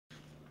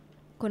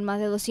Con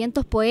más de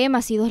 200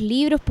 poemas y 2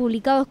 libros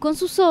publicados con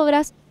sus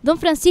obras, don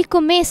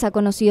Francisco Meza,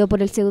 conocido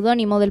por el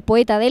seudónimo del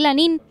poeta de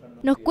Lanín,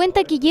 nos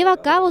cuenta que lleva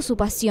a cabo su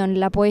pasión,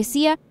 la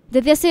poesía,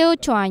 desde hace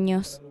 8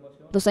 años.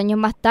 2 años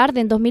más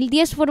tarde, en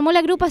 2010, formó la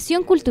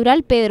agrupación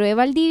cultural Pedro de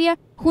Valdivia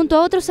junto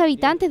a otros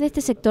habitantes de este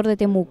sector de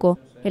Temuco,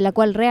 en la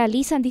cual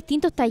realizan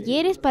distintos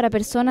talleres para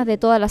personas de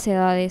todas las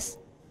edades.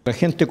 Que la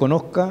gente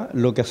conozca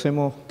lo que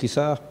hacemos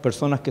quizás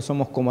personas que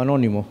somos como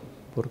anónimos,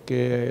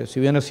 porque si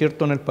bien es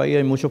cierto en el país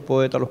hay muchos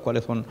poetas los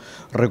cuales son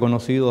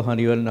reconocidos a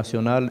nivel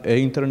nacional e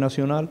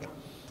internacional,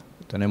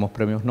 tenemos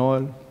premios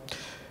Nobel,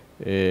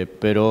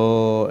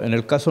 pero en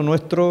el caso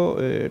nuestro,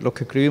 los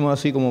que escribimos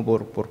así como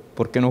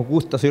porque nos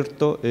gusta,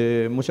 ¿cierto?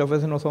 Muchas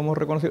veces no somos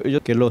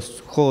reconocidos. Que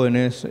los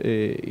jóvenes,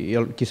 y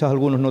quizás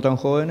algunos no tan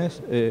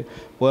jóvenes,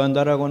 puedan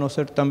dar a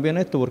conocer también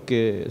esto,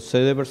 porque sé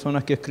de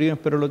personas que escriben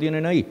pero lo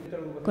tienen ahí.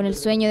 Con el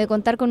sueño de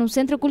contar con un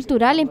centro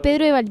cultural en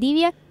Pedro de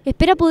Valdivia,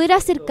 espera poder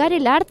acercar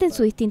el arte en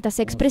sus distintas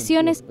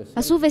expresiones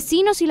a sus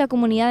vecinos y la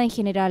comunidad en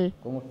general.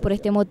 Por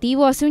este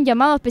motivo, hace un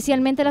llamado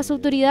especialmente a las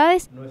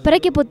autoridades para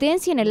que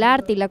potencien el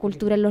arte y la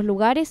cultura en los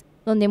lugares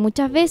donde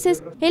muchas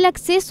veces el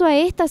acceso a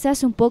esta se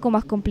hace un poco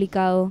más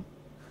complicado.